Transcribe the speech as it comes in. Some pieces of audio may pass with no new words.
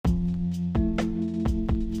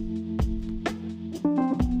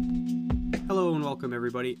Hello and welcome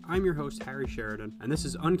everybody, I'm your host Harry Sheridan, and this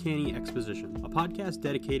is Uncanny Exposition, a podcast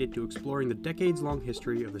dedicated to exploring the decades-long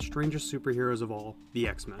history of the strangest superheroes of all, the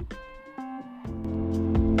X-Men.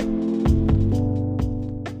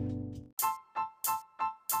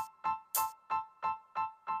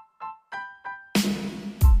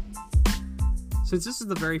 Since this is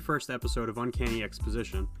the very first episode of Uncanny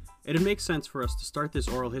Exposition, it'd make sense for us to start this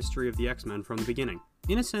oral history of the X-Men from the beginning.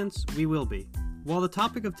 In a sense, we will be. While the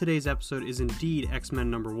topic of today's episode is indeed X-Men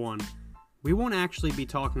number 1, we won't actually be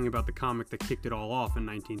talking about the comic that kicked it all off in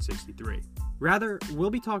 1963. Rather, we'll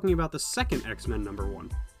be talking about the second X-Men number 1,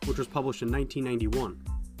 which was published in 1991.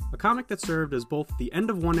 A comic that served as both the end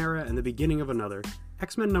of one era and the beginning of another,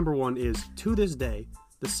 X-Men number 1 is, to this day,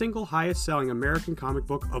 the single highest selling American comic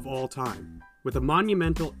book of all time, with a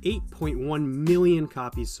monumental 8.1 million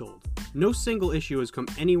copies sold. No single issue has come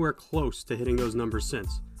anywhere close to hitting those numbers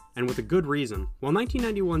since, and with a good reason. While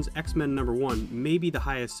 1991's X-Men number 1 may be the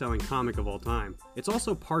highest selling comic of all time, it's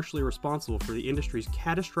also partially responsible for the industry's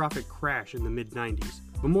catastrophic crash in the mid-90s.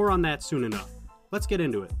 But more on that soon enough. Let's get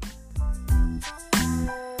into it.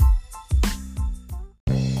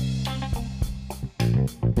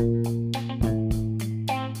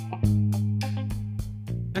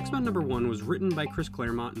 X-Men number 1 was written by Chris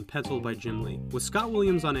Claremont and penciled by Jim Lee, with Scott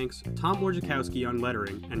Williams on inks, Tom Orzechowski on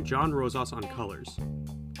lettering, and John Rosas on colors.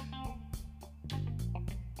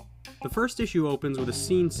 The first issue opens with a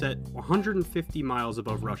scene set 150 miles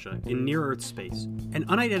above Russia, in near-Earth space. An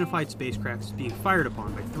unidentified spacecraft is being fired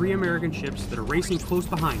upon by 3 American ships that are racing close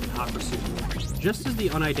behind in hot pursuit. Just as the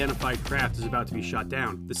unidentified craft is about to be shot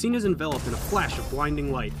down, the scene is enveloped in a flash of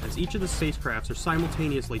blinding light as each of the spacecrafts are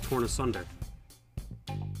simultaneously torn asunder.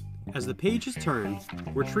 As the page is turned,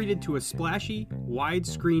 we're treated to a splashy,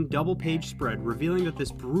 widescreen double-page spread revealing that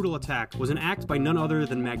this brutal attack was an act by none other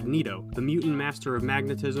than Magneto, the mutant master of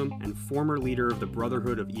magnetism and former leader of the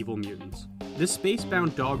Brotherhood of Evil Mutants. This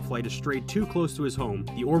space-bound dogfight has strayed too close to his home,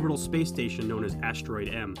 the orbital space station known as Asteroid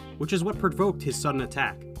M, which is what provoked his sudden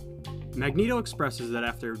attack. Magneto expresses that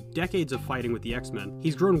after decades of fighting with the X-Men,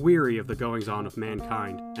 he's grown weary of the goings-on of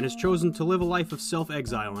mankind, and has chosen to live a life of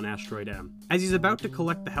self-exile on Asteroid M. As he's about to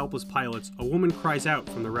collect the helpless pilots, a woman cries out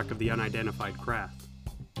from the wreck of the unidentified craft.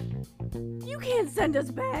 You can't send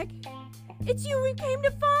us back! It's you we came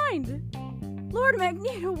to find! Lord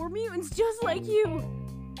Magneto, we're mutants just like you!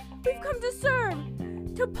 We've come to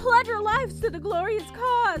serve, to pledge our lives to the glorious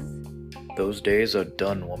cause! Those days are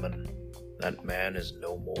done, woman. That man is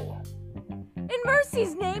no more. In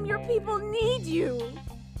mercy's name, your people need you!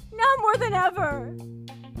 Now more than ever!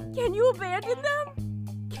 Can you abandon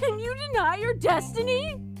them? Can you deny your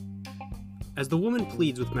destiny? As the woman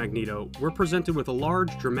pleads with Magneto, we're presented with a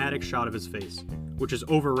large, dramatic shot of his face, which is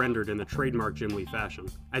over-rendered in the trademark Jim Lee fashion,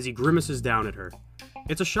 as he grimaces down at her.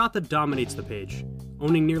 It's a shot that dominates the page,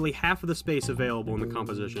 owning nearly half of the space available in the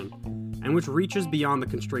composition, and which reaches beyond the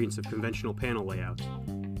constraints of conventional panel layouts.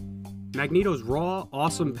 Magneto's raw,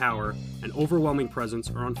 awesome power and overwhelming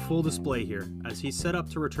presence are on full display here, as he's set up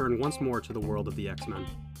to return once more to the world of the X-Men.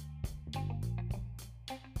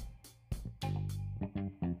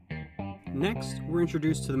 Next, we're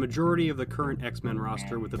introduced to the majority of the current X-Men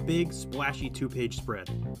roster with a big, splashy 2-page spread.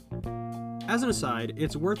 As an aside,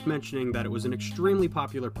 it's worth mentioning that it was an extremely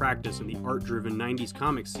popular practice in the art-driven 90s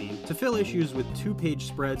comic scene to fill issues with 2-page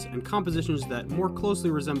spreads and compositions that more closely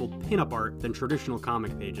resembled pin-up art than traditional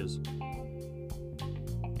comic pages.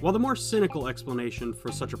 While the more cynical explanation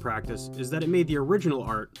for such a practice is that it made the original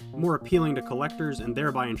art more appealing to collectors and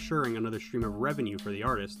thereby ensuring another stream of revenue for the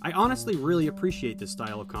artist, I honestly really appreciate this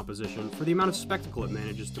style of composition for the amount of spectacle it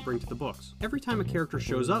manages to bring to the books. Every time a character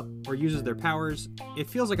shows up or uses their powers, it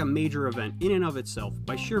feels like a major event in and of itself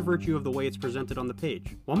by sheer virtue of the way it's presented on the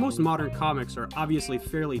page. While most modern comics are obviously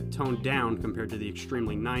fairly toned down compared to the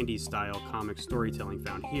extremely 90s style comic storytelling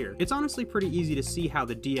found here, it's honestly pretty easy to see how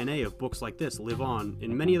the DNA of books like this live on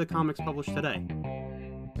in many of the comics published today.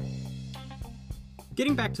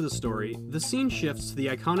 Getting back to the story, the scene shifts to the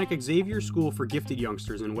iconic Xavier School for Gifted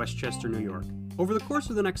Youngsters in Westchester, New York. Over the course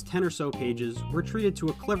of the next 10 or so pages, we're treated to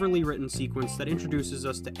a cleverly written sequence that introduces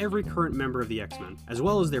us to every current member of the X-Men, as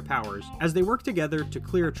well as their powers, as they work together to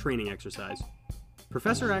clear a training exercise.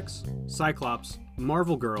 Professor X, Cyclops,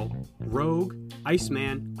 Marvel Girl, Rogue,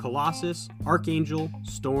 Iceman, Colossus, Archangel,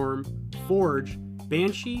 Storm, Forge,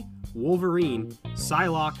 Banshee, Wolverine,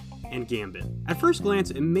 Psylocke, and Gambit. At first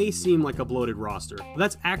glance, it may seem like a bloated roster, but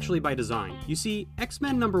that's actually by design. You see,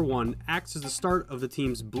 X-Men #1 acts as the start of the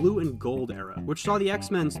team's blue and gold era, which saw the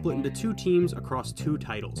X-Men split into two teams across two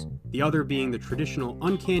titles, the other being the traditional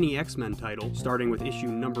Uncanny X-Men title, starting with issue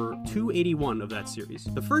number 281 of that series.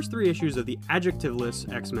 The first three issues of the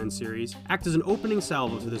adjectiveless X-Men series act as an opening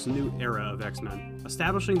salvo to this new era of X-Men,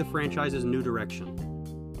 establishing the franchise's new direction.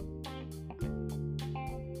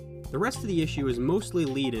 The rest of the issue is mostly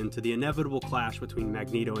lead-in to the inevitable clash between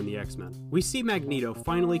Magneto and the X-Men. We see Magneto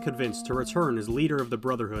finally convinced to return as leader of the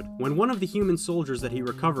Brotherhood when one of the human soldiers that he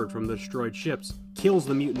recovered from the destroyed ships kills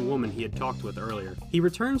the mutant woman he had talked with earlier. He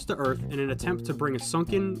returns to Earth in an attempt to bring a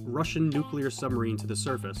sunken Russian nuclear submarine to the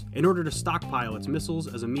surface in order to stockpile its missiles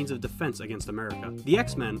as a means of defense against America. The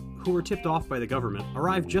X-Men, who were tipped off by the government,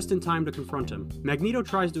 arrive just in time to confront him. Magneto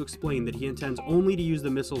tries to explain that he intends only to use the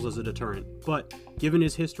missiles as a deterrent, but given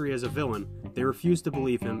his history as a villain, they refuse to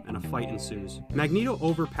believe him and a fight ensues. Magneto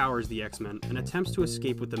overpowers the X-Men and attempts to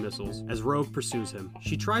escape with the missiles as Rogue pursues him.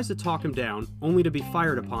 She tries to talk him down, only to be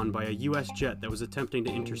fired upon by a US jet that was attempting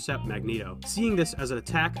to intercept Magneto. Seeing this as an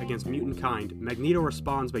attack against mutant kind, Magneto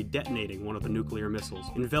responds by detonating one of the nuclear missiles,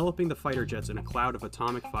 enveloping the fighter jets in a cloud of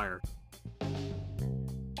atomic fire.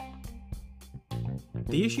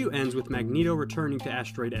 The issue ends with Magneto returning to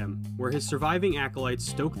Asteroid M, where his surviving acolytes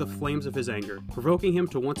stoke the flames of his anger, provoking him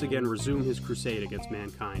to once again resume his crusade against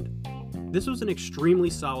mankind. This was an extremely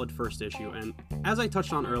solid first issue, and as I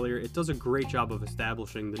touched on earlier, it does a great job of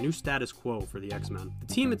establishing the new status quo for the X-Men.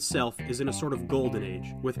 The team itself is in a sort of golden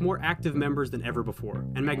age, with more active members than ever before,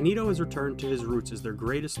 and Magneto has returned to his roots as their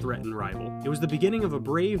greatest threat and rival. It was the beginning of a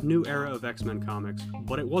brave new era of X-Men comics,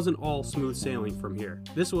 but it wasn't all smooth sailing from here.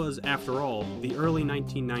 This was, after all, the early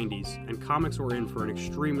 1990s, and comics were in for an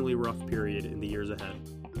extremely rough period in the years ahead.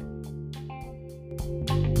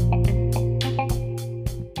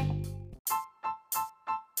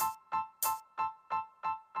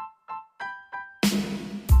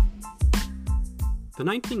 The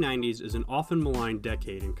 1990s is an often maligned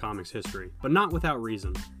decade in comics history, but not without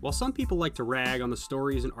reason. While some people like to rag on the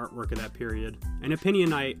stories and artwork of that period, an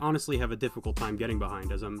opinion I honestly have a difficult time getting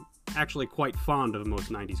behind, as I'm actually quite fond of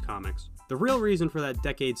most 90s comics. The real reason for that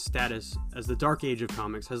decade's status as the dark age of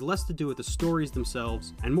comics has less to do with the stories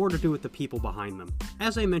themselves and more to do with the people behind them.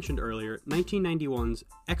 As I mentioned earlier, 1991's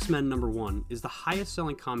X-Men #1 is the highest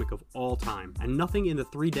selling comic of all time, and nothing in the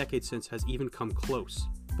 3 decades since has even come close.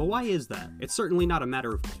 But why is that? It's certainly not a matter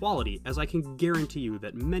of quality, as I can guarantee you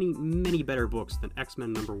that many better books than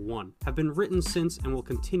X-Men #1 have been written since and will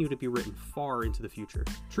continue to be written far into the future.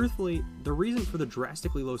 Truthfully, the reason for the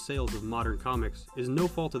drastically low sales of modern comics is no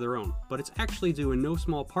fault of their own, but it's actually due in no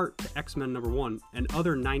small part to X-Men #1 and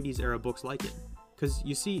other 90s era books like it. Because,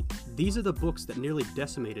 you see, these are the books that nearly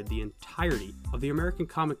decimated the entirety of the American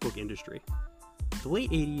comic book industry. The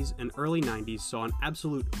late 80s and early 90s saw an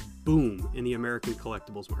absolute boom in the American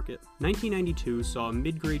collectibles market. 1992 saw a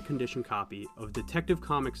mid-grade condition copy of Detective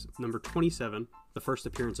Comics number 27, the first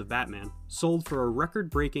appearance of Batman, sold for a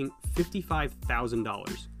record-breaking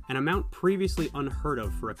 $55,000, an amount previously unheard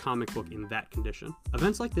of for a comic book in that condition.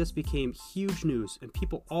 Events like this became huge news, and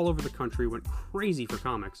people all over the country went crazy for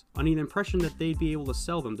comics, under the impression that they'd be able to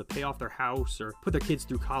sell them to pay off their house or put their kids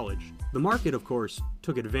through college. The market, of course,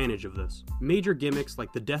 took advantage of this. Major gimmicks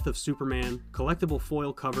like the death of Superman, collectible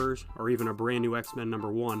foil covers, or even a brand new X-Men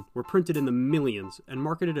 #1 were printed in the millions and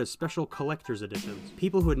marketed as special collector's editions.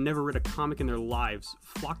 People who had never read a comic in their lives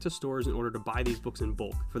flocked to stores in order to buy these books in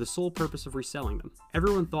bulk for the sole purpose of reselling them.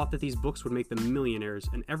 Everyone thought that these books would make them millionaires,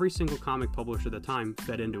 and every single comic publisher at the time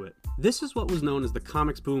fed into it. This is what was known as the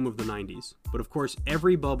comics boom of the 90s, but of course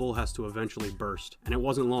every bubble has to eventually burst, and it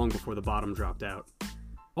wasn't long before the bottom dropped out.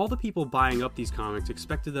 All the people buying up these comics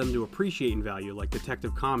expected them to appreciate in value like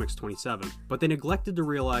Detective Comics 27, but they neglected to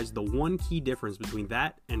realize the one key difference between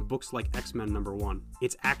that and books like X-Men #1.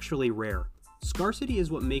 It's actually rare. Scarcity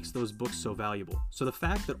is what makes those books so valuable, so the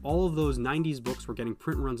fact that all of those 90s books were getting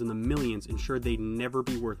print runs in the millions ensured they'd never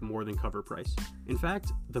be worth more than cover price. In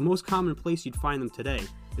fact, the most common place you'd find them today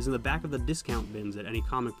is in the back of the discount bins at any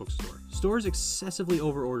comic book store. Stores excessively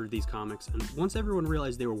overordered these comics, and once everyone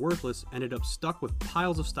realized they were worthless, ended up stuck with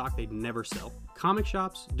piles of stock they'd never sell. Comic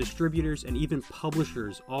shops, distributors, and even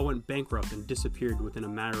publishers all went bankrupt and disappeared within a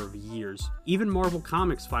matter of years. Even Marvel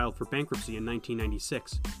Comics filed for bankruptcy in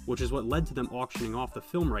 1996, which is what led to them auctioning off the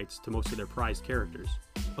film rights to most of their prized characters.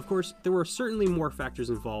 Of course, there were certainly more factors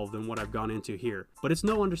involved than what I've gone into here, but it's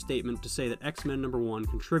no understatement to say that X-Men #1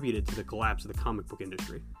 contributed to the collapse of the comic book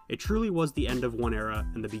industry. It truly was the end of one era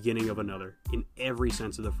and the beginning of another, in every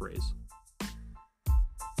sense of the phrase.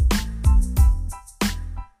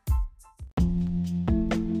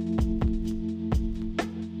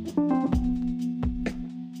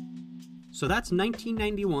 So that's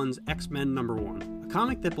 1991's X-Men #1, a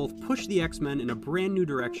comic that both pushed the X-Men in a brand new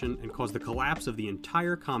direction and caused the collapse of the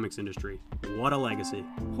entire comics industry. What a legacy.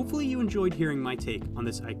 Hopefully you enjoyed hearing my take on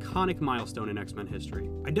this iconic milestone in X-Men history.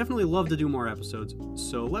 I'd definitely love to do more episodes,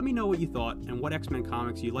 so let me know what you thought and what X-Men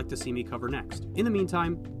comics you'd like to see me cover next. In the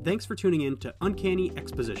meantime, thanks for tuning in to Uncanny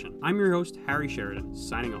Exposition. I'm your host, Harry Sheridan,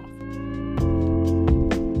 signing off.